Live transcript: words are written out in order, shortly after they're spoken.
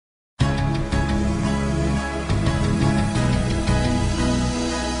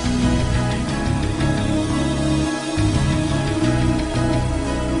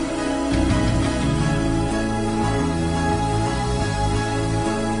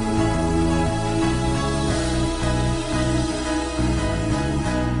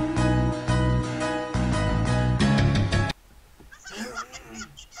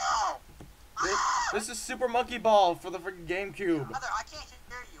monkey ball for the freaking GameCube. Brother, I can't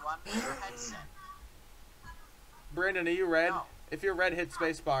hear you. I'm in your headset. Brandon, are you red? No. If you're red, hit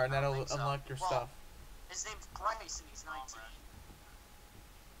spacebar and that'll so. unlock your Well, stuff. His name's Bryce and he's 19.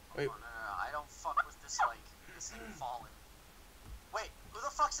 Wait. Oh, no, I don't fuck with this, like, this thing falling. Wait, who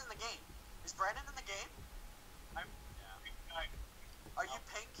the fuck's in the game? Is Brandon in the game? Are you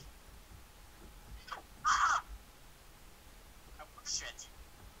pink? Ah! Shit.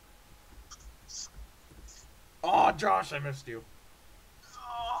 Oh, Josh, I missed you.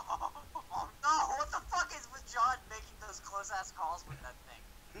 Oh no, what the fuck is with John making those close-ass calls with that thing?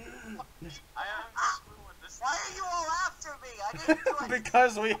 I have no clue what this Why are you all after me? I didn't do anything.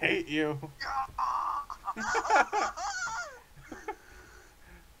 Because we hate you.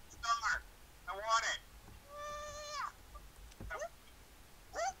 Star, I want it.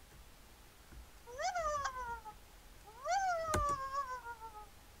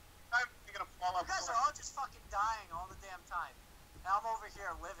 You're gonna fall off. You guys are all just fucking dying all the damn time. Now I'm over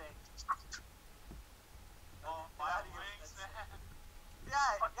here living. Oh, my wings, man.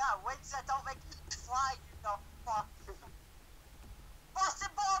 Yeah, wings that don't make you fly, you know, fuck. Boston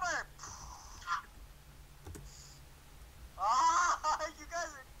Bomber! Ah, you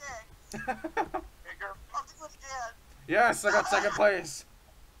guys are dicks. Bigger. I'll do it again. Yes, I got second place.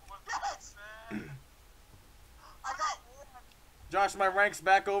 Yes! I got one. Josh, my rank's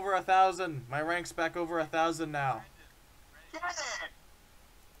back over 1,000. My rank's back over 1,000 now. Get it!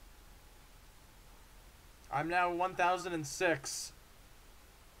 I'm now 1,006.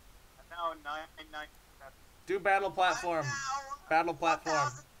 I'm now 997. Do battle platform. Battle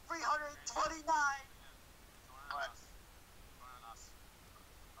platform. 1,329. What?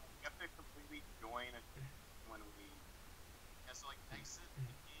 You have to completely join it when we... Yeah, so like exit the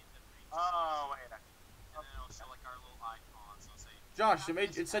game and rejoin. Oh, wait. And then it'll show like our little icon, so say... Josh,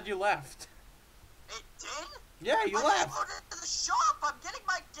 it said you left. It did? Yeah, you I left. just went into the shop. I'm getting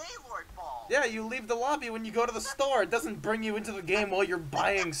my Gaylord ball. Yeah, you leave the lobby when you go to the store. It doesn't bring you into the game while you're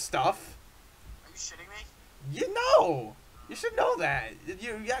buying stuff. Are you shitting me? You know. You should know that.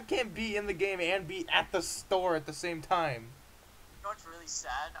 You can't be in the game and be at the store at the same time. You know what's really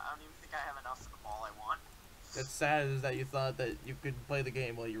sad? I don't even think I have enough for the ball I want. What's sad is that you thought that you could play the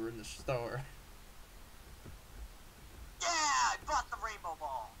game while you were in the store. Yeah, I bought the rainbow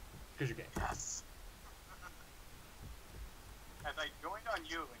ball. Because you can. Yes. As I joined on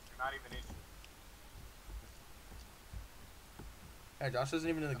you, and you're not even in. Hey, Josh isn't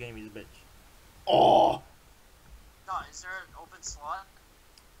even in the game. He's a bitch. Oh! No, is there an open slot?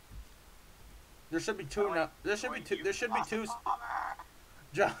 There should be two now. There should be two. There should be two. Bummer.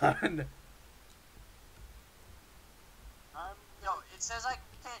 John. No, it says I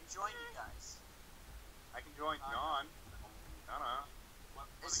can't join you guys. I can join John.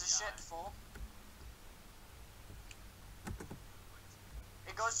 Is the shit full?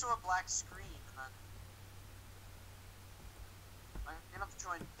 It goes to a black screen and then I'm gonna have to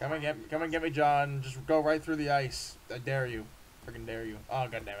join. Come and get me, John. Just go right through the ice. I dare you. Freaking dare you. Oh,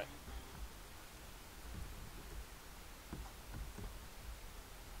 god damn it.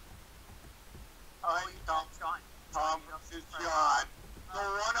 Oh, you don't, John. This is John. The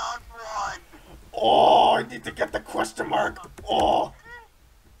one-on-one. Oh, I need to get the question mark. Oh.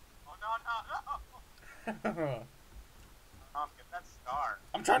 Oh, no. Get that star.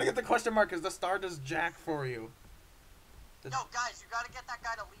 I'm trying to get the question mark because the star does jack for you. Yo, guys, you gotta get that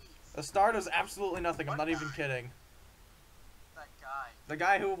guy to leave. The star does absolutely nothing. I'm not even kidding. That guy. The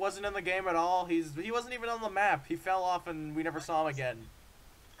guy who wasn't in the game at all, he wasn't even on the map. He fell off and we never saw him again.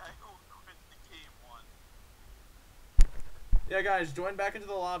 The guy who quit the game won. Yeah, guys, join back into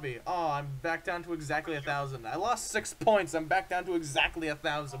the lobby. Oh, I'm back down to exactly 1,000. I lost 6 points. I'm back down to exactly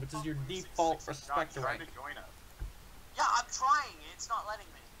 1,000, which is your default respect John, rank. trying to join us. Yeah, I'm trying. It's not letting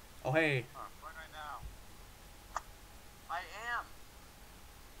me. Oh, hey. Join right now. I am.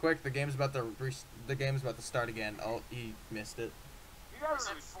 Quick, the game's about to start again. Oh, he missed it. You guys Is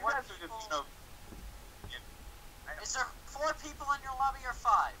are it just, four people? Is there 4 people in your lobby or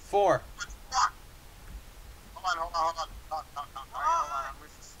 5? 4. Fuck! Hold on. Alright, hold on. We're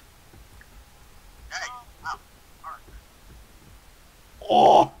just... Hey, ow. Alright.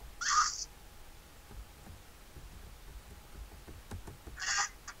 Oh!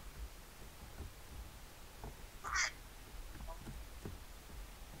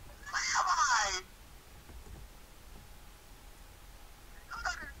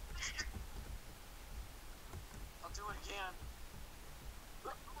 I'll do it again.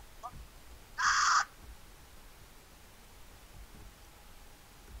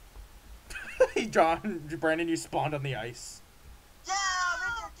 Hey, John, Brandon, you spawned on the ice. Yeah, I'm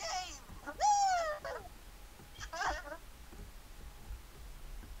in your game! Woo!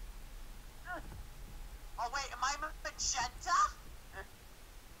 wait, am I magenta?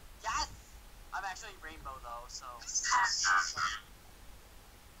 Yes! I'm actually rainbow though, so.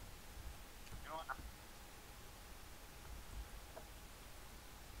 You know what?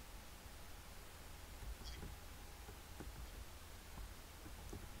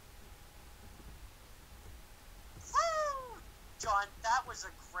 Woo! John, that was a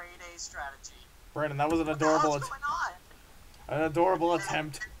grade A strategy. Brandon, that was an What the adorable, hell's going on? an adorable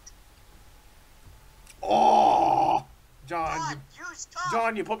attempt. Oh, John, John, you, use cup!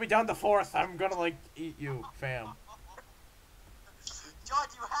 John, you put me down to 4th. I'm gonna like eat you, fam. John,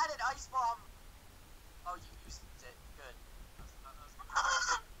 you had an ice bomb. Oh, you used it. Good.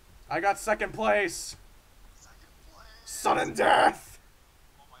 I got 2nd place. Second place. Sudden death.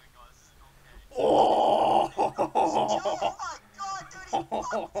 Oh my god, this isn't okay. Oh. Oh my god, dude, he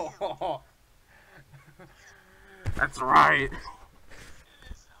fucked you! That's right. It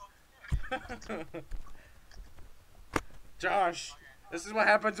is okay. Josh, this is what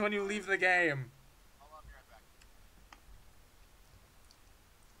happens when you leave the game. I'll be right back.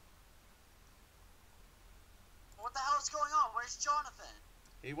 What the hell is going on? Where's Jonathan?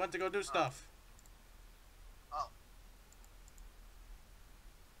 He went to go do stuff. Oh.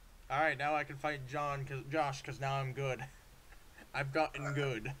 Alright, now I can fight Josh, because now I'm good. I've gotten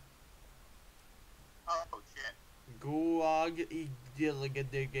good. Oh shit. Gulag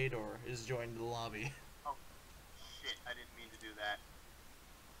Delegator is joined the lobby. Oh shit. I didn't mean to do that.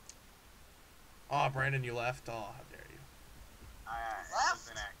 Oh, Brandon, you left? Oh, how dare you. It was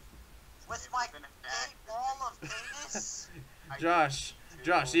an act. With It my was an gay act. ball of gayness? I Josh, didn't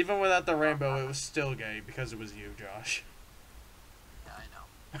Josh, do- even without the rainbow, it was still gay because it was you, Josh. Yeah, I know.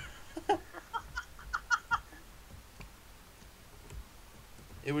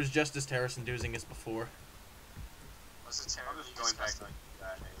 It was just as terrorist-inducing as before. Was it I'm terribly just going back disgusting?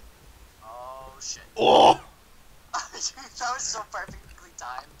 like that. Oh shit. Oh! That was so perfectly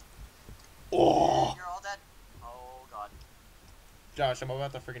timed. Oh! You're all dead. Oh god. Josh, I'm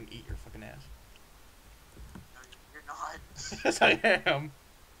about to freaking eat your fucking ass. No, you're not. Yes, I am.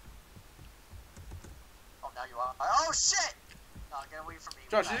 Oh, now you are. Oh shit! No, get away from me.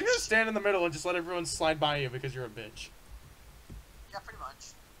 Josh, with you're that gonna shit. stand in the middle and just let everyone slide by you because you're a bitch. Yeah, pretty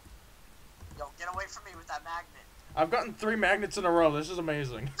much. Yo, get away from me with that magnet. I've gotten 3 magnets in a row. This is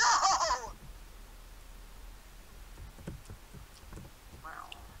amazing. No!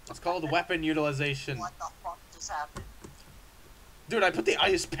 It's called weapon utilization. What the fuck just happened? Dude, I put the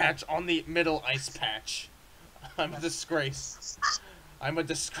ice patch on the middle ice patch. I'm a disgrace. I'm a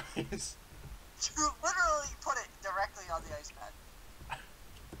disgrace. You literally put it directly on the ice pad.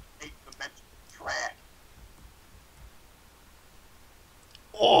 Hate the bench trash.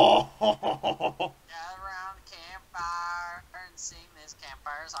 Oh! Gather around the campfire and sing this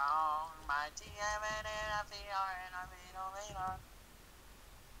campfire song. My TM and FDR and I mean later.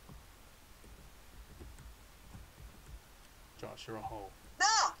 Josh, you're a hoe. No!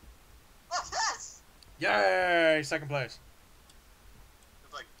 Oh, yes! Yay! 2nd place.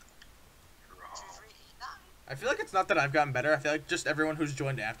 It's like 2, 3, 8, 9. I feel like it's not that I've gotten better. I feel like just everyone who's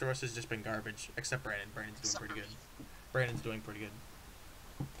joined after us has just been garbage. Except Brandon. Brandon's doing Except pretty for good. me. Brandon's doing pretty good.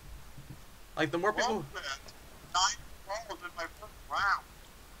 Like, the more people... 9 balls in my first round.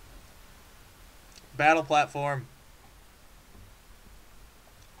 Battle platform.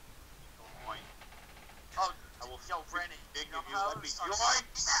 Oh, I will yo, Brandon, dig you know if you how I let me was join. talking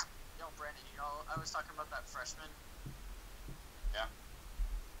Yo, Brandon, you know, I was talking about that freshman. Yeah.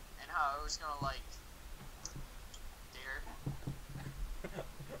 And how I was gonna, like, date her.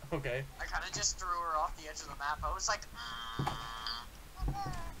 Okay. I kinda just threw her off the edge of the map. I was like,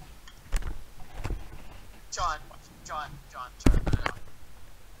 John. You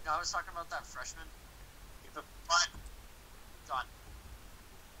know, I was talking about that freshman. It's a fun. John.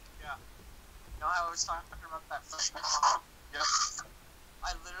 Yeah. You know how I was talking about that freshman? Yep.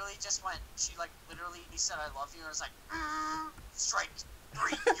 I literally just went, she, like, literally said I love you, and I was like, strike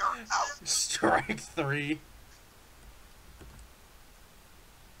 3, you're out. Strike 3.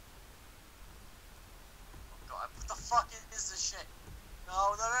 God, what the fuck is this shit?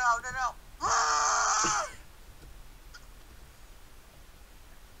 No.